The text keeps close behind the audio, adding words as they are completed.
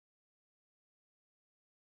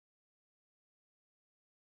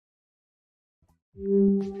Hey,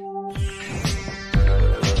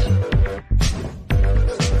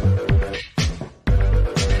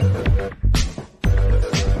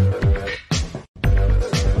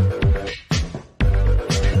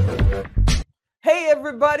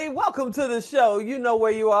 everybody, welcome to the show. You know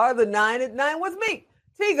where you are, the 9 at 9 with me,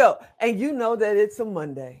 Tigo. And you know that it's a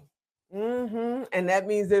Monday. And that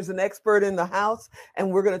means there's an expert in the house,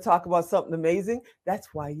 and we're going to talk about something amazing. That's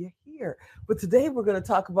why you're here. But today we're going to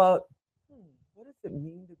talk about what does it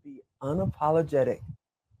mean to be unapologetic?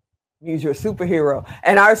 Means you're a superhero.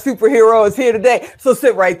 And our superhero is here today. So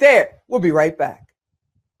sit right there. We'll be right back.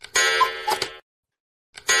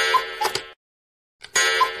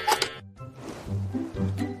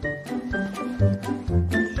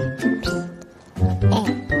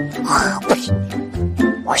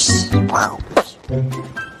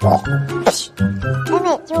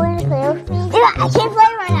 Emmett, do you want to play with me? Yeah, I can't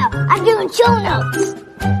play right now. I'm doing show notes.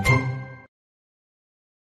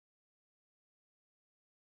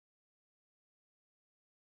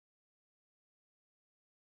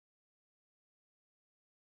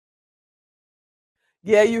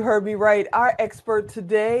 Yeah, you heard me right. Our expert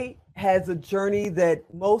today has a journey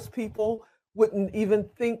that most people wouldn't even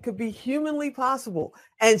think could be humanly possible.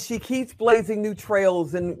 And she keeps blazing new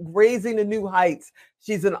trails and raising to new heights.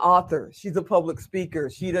 She's an author, she's a public speaker,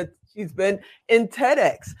 she's been in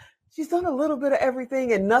TEDx. She's done a little bit of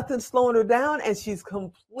everything and nothing's slowing her down. And she's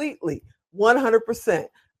completely 100%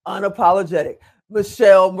 unapologetic.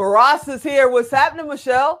 Michelle Moras is here. What's happening,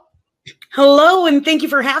 Michelle? Hello, and thank you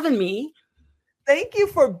for having me. Thank you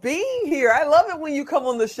for being here. I love it when you come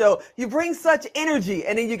on the show. You bring such energy,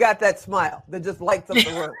 and then you got that smile that just lights up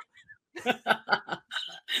the room.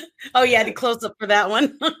 Oh, you had to close up for that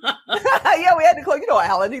one. Yeah, we had to close. You know,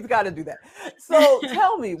 Alan, he's got to do that. So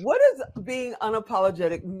tell me, what does being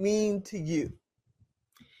unapologetic mean to you?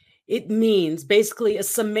 It means basically a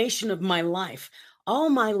summation of my life. All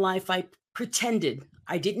my life, I pretended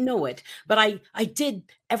I didn't know it, but I did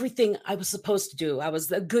everything I was supposed to do. I was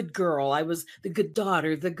the good girl. I was the good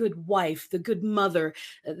daughter, the good wife, the good mother,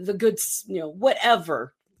 the good,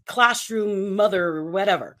 whatever, classroom mother,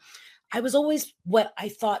 whatever. I was always what I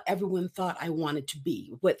thought everyone thought I wanted to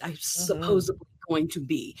be, what I supposedly going to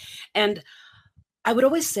be. And I would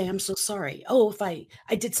always say, I'm so sorry. Oh, if I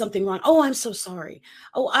did something wrong. Oh, I'm so sorry.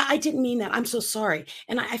 Oh, I didn't mean that. I'm so sorry.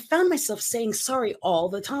 And I found myself saying sorry all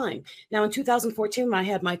the time. Now, in 2014, when I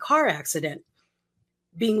had my car accident,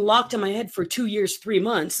 being locked in my head for 2 years, 3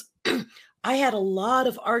 months, I had a lot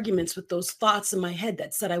of arguments with those thoughts in my head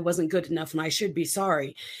that said I wasn't good enough and I should be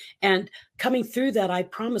sorry. And coming through that, I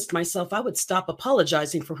promised myself I would stop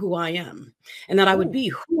apologizing for who I am and that I would be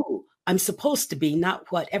who I'm supposed to be,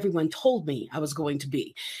 not what everyone told me I was going to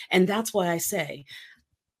be. And that's why I say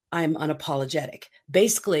I'm unapologetic.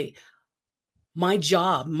 Basically, my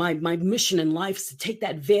job, my mission in life is to take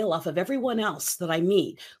that veil off of everyone else that I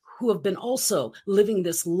meet who have been also living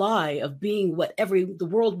this lie of being what the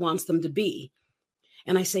world wants them to be.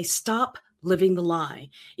 And I say, stop living the lie.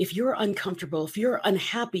 If you're uncomfortable, if you're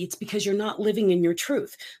unhappy, it's because you're not living in your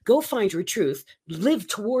truth. Go find your truth, live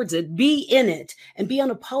towards it, be in it, and be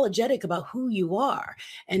unapologetic about who you are.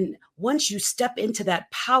 And once you step into that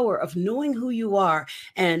power of knowing who you are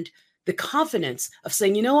and the confidence of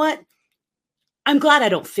saying, you know what? I'm glad I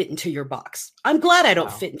don't fit into your box. I'm glad I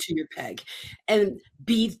don't fit into your peg, and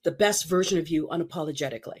be the best version of you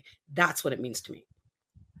unapologetically. That's what it means to me.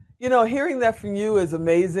 You know, hearing that from you is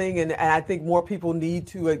amazing. And I think more people need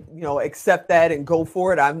to, accept that and go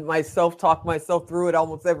for it. I myself talk myself through it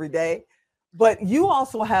almost every day. But you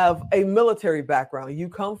also have a military background. You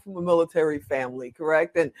come from a military family,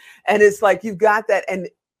 correct? And it's like you've got that. And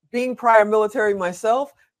being prior military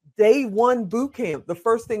myself, day one boot camp, the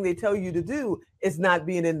first thing they tell you to do is not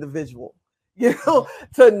be an individual,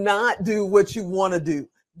 to not do what you want to do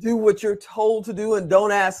what you're told to do, and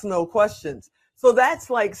don't ask no questions. So that's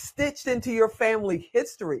like stitched into your family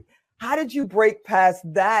history. How did you break past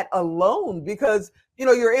that alone? Because,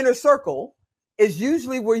 your inner circle is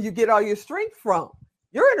usually where you get all your strength from.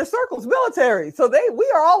 Your inner circle's military. So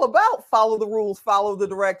we are all about follow the rules, follow the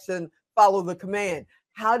direction, follow the command.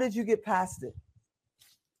 How did you get past it?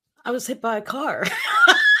 I was hit by a car.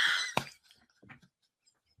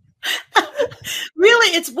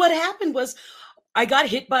 Really, it's what happened was I got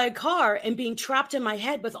hit by a car, and being trapped in my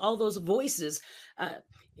head with all those voices.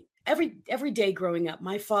 Every day growing up,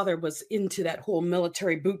 my father was into that whole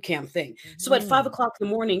military boot camp thing. So at 5 o'clock in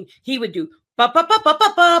the morning, he would do and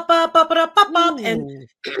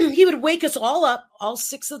he would wake us all up, all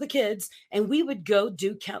 6 of the kids, and we would go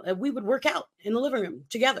we would work out in the living room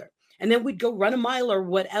together. And then we'd go run a mile or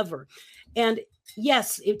whatever. And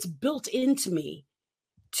yes, it's built into me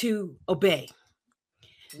to obey.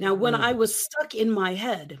 Now, when I was stuck in my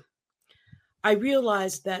head, I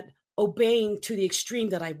realized that obeying to the extreme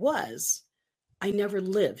that I never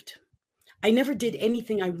lived. I never did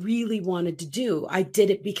anything I really wanted to do. I did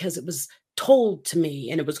it because it was told to me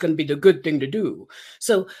and it was going to be the good thing to do.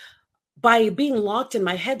 So by being locked in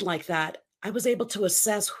my head like that, I was able to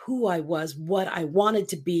assess who I was, what I wanted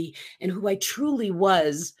to be, and who I truly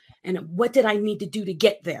was, and what did I need to do to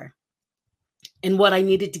get there. And what I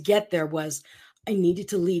needed to get there was I needed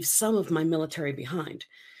to leave some of my military behind,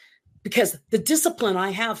 because the discipline I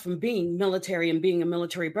have from being military and being a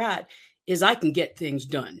military brat is I can get things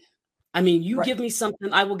done. I mean, you give me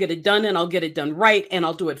something, I will get it done, and I'll get it done right, and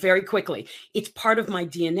I'll do it very quickly. It's part of my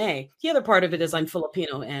DNA. The other part of it is I'm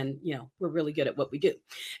Filipino, and we're really good at what we do.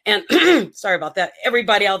 And sorry about that,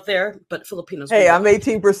 everybody out there, but Filipinos. Hey, I'm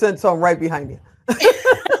 18%, so I'm right behind you.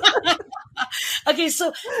 Okay,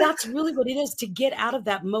 so that's really what it is, to get out of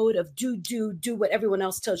that mode of do what everyone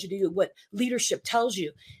else tells you to do, what leadership tells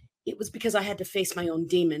you. It was because I had to face my own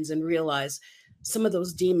demons and realize some of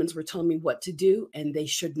those demons were telling me what to do, and they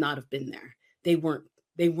should not have been there. They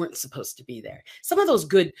weren't supposed to be there. Some of those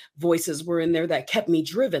good voices were in there that kept me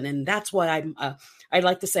driven, and that's why I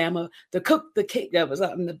like to say I'm the cook, the cake,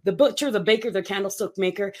 the butcher, the baker, the candlestick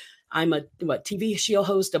maker. I'm a TV show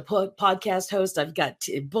host, a podcast host. I've got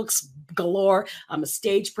books galore. I'm a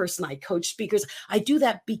stage person. I coach speakers. I do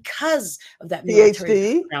that because of that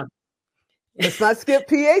military background. Let's not skip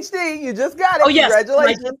PhD. You just got it. Oh, yes.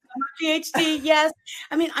 Congratulations. PhD. Yes.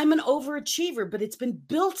 I mean, I'm an overachiever, but it's been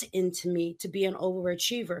built into me to be an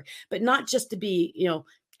overachiever, but not just to be,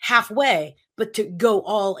 halfway, but to go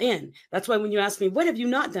all in. That's why when you ask me, what have you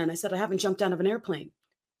not done? I said, I haven't jumped out of an airplane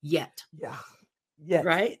yet. Yeah. Yet.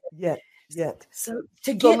 Right. Yet. So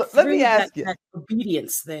to get let me ask you, that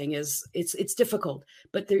obedience thing it's difficult,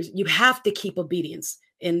 but you have to keep obedience.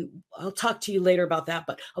 And I'll talk to you later about that.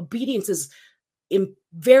 But obedience is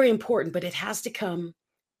very important, but it has to come.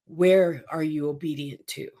 Where are you obedient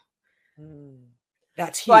to?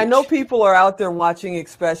 That's huge. So I know people are out there watching,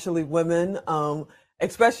 especially women,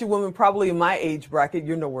 probably in my age bracket.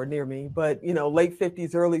 You're nowhere near me, but late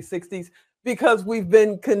 50s, early 60s, because we've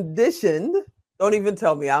been conditioned. Don't even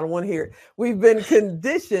tell me. I don't want to hear it. We've been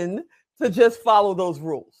conditioned to just follow those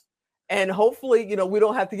rules. And hopefully, we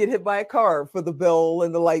don't have to get hit by a car for the bell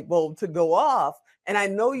and the light bulb to go off. And I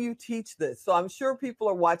know you teach this. So I'm sure people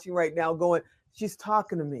are watching right now going, she's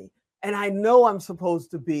talking to me. And I know I'm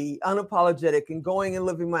supposed to be unapologetic and going and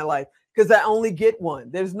living my life because I only get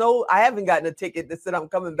one. I haven't gotten a ticket that said I'm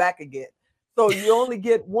coming back again. So you only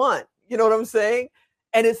get one. You know what I'm saying?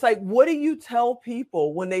 And it's like, what do you tell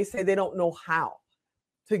people when they say they don't know how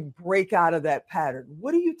to break out of that pattern?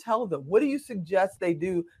 What do you tell them? What do you suggest they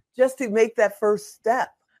do just to make that first step?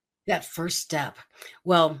 That first step.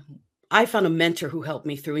 Well, I found a mentor who helped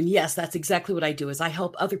me through. And yes, that's exactly what I do is I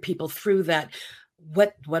help other people through that.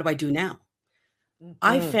 What do I do now? Mm-hmm.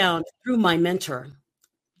 I found through my mentor,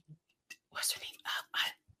 what's her name?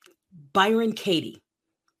 Byron Katie.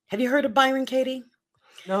 Have you heard of Byron Katie?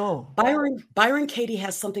 No. Byron Katie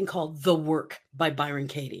has something called The Work by Byron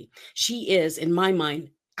Katie. She is, in my mind,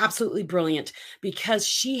 absolutely brilliant because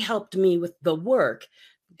she helped me with The Work.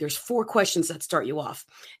 There's 4 questions that start you off,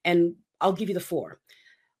 and I'll give you the 4.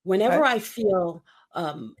 Whenever I feel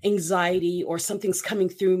anxiety or something's coming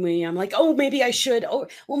through me, I'm like, oh, maybe I should. Oh,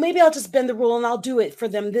 well, maybe I'll just bend the rule and I'll do it for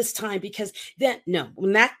them this time because then, no,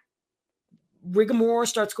 when that rigmarole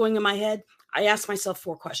starts going in my head, I ask myself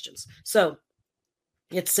 4 questions. So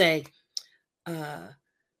let's say,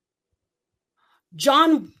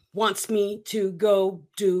 John wants me to go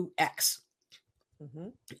do X,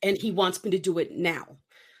 and he wants me to do it now.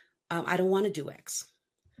 I don't want to do X.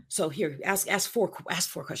 So here, ask 4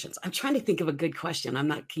 questions. I'm trying to think of a good question. I'm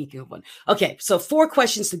not thinking of one. Okay, so 4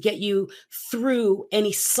 questions to get you through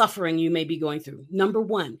any suffering you may be going through. Number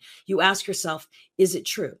 1, you ask yourself, is it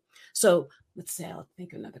true? So let's say, I'll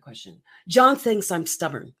think of another question. John thinks I'm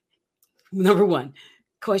stubborn. Number 1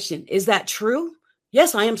 question, is that true?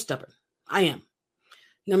 Yes, I am stubborn. I am.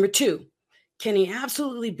 Number 2, can he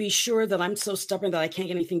absolutely be sure that I'm so stubborn that I can't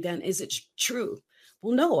get anything done? Is it true?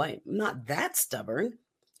 Well, no, I'm not that stubborn.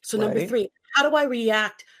 So number 3, how do I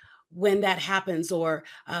react when that happens or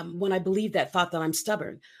when I believe that thought that I'm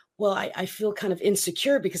stubborn? Well, I feel kind of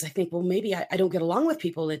insecure because I think, well, maybe I don't get along with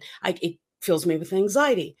people and it fills me with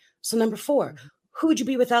anxiety. So number 4, who would you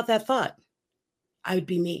be without that thought? I would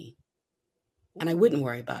be me. And I wouldn't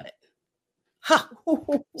worry about it. Ha!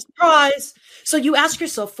 Surprise! So you ask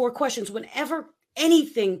yourself 4 questions whenever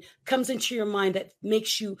anything comes into your mind that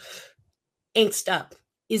makes you angst up.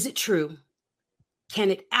 Is it true? Can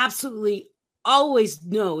it absolutely always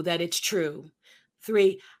know that it's true?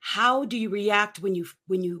 3, how do you react when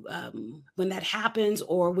that happens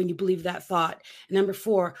or when you believe that thought? And number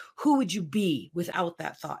 4, who would you be without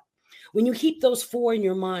that thought? When you keep those 4 in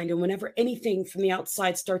your mind, and whenever anything from the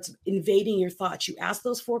outside starts invading your thoughts, you ask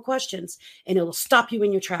those 4 questions and it will stop you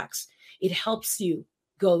in your tracks. It helps you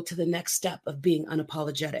go to the next step of being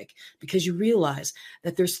unapologetic, because you realize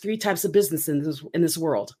that there's 3 types of business in this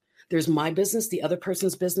world. There's my business, the other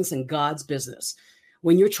person's business, and God's business.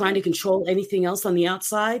 When you're trying to control anything else on the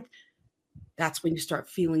outside, that's when you start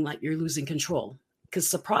feeling like you're losing control, because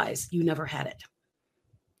surprise, you never had it.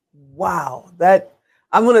 Wow.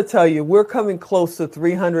 I'm going to tell you, we're coming close to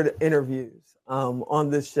 300 interviews on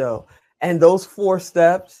this show. And those 4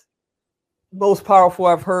 steps, most powerful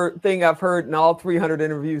I've heard in all 300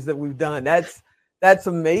 interviews that we've done. That's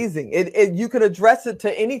amazing. You can address it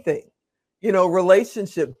to anything,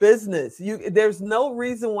 relationship, business. There's no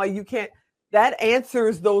reason why you can't. That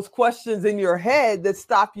answers those questions in your head that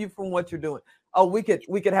stop you from what you're doing. Oh, we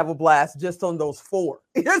could have a blast just on those 4.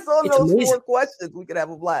 Just on those amazing. 4 questions, we could have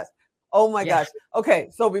a blast. Oh my gosh. Okay,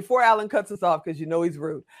 so before Alan cuts us off, because he's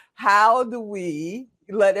rude, how do we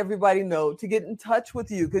let everybody know to get in touch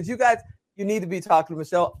with you? Because you guys, you need to be talking to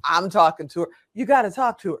Michelle. I'm talking to her. You got to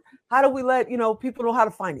talk to her. How do we let people know how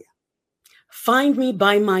to find you? Find me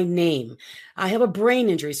by my name. I have a brain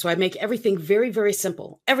injury, so I make everything very, very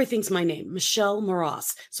simple. Everything's my name, Michelle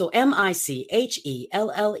Maraas. So MICHELLE.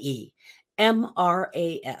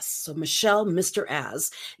 So Michelle, Mr.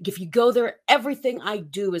 Az. If you go there, everything I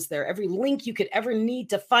do is there. Every link you could ever need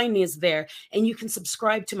to find me is there. And you can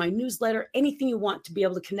subscribe to my newsletter. Anything you want to be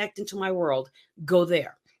able to connect into my world, go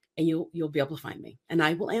there. And you'll be able to find me. And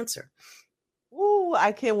I will answer. Ooh,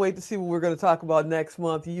 I can't wait to see what we're going to talk about next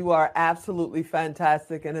month. You are absolutely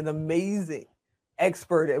fantastic and an amazing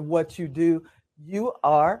expert at what you do. You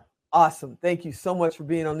are awesome. Thank you so much for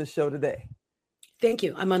being on this show today. Thank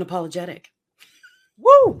you. I'm unapologetic.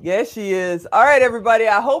 Woo! Yes, she is. All right, everybody.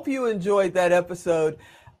 I hope you enjoyed that episode.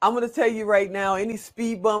 I'm going to tell you right now, any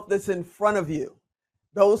speed bump that's in front of you,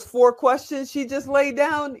 those 4 questions she just laid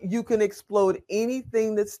down, you can explode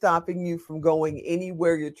anything that's stopping you from going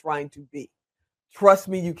anywhere you're trying to be. Trust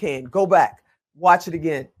me, you can. Go back, watch it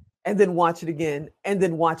again, and then watch it again, and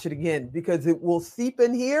then watch it again, because it will seep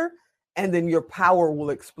in here, and then your power will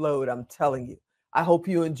explode. I'm telling you. I hope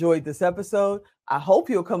you enjoyed this episode. I hope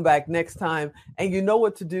you'll come back next time. And you know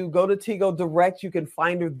what to do. Go to Tigo Direct. You can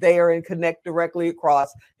find her there and connect directly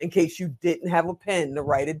across in case you didn't have a pen to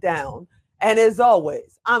write it down. And as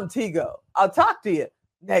always, I'm Tigo. I'll talk to you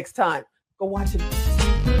next time. Go watch it.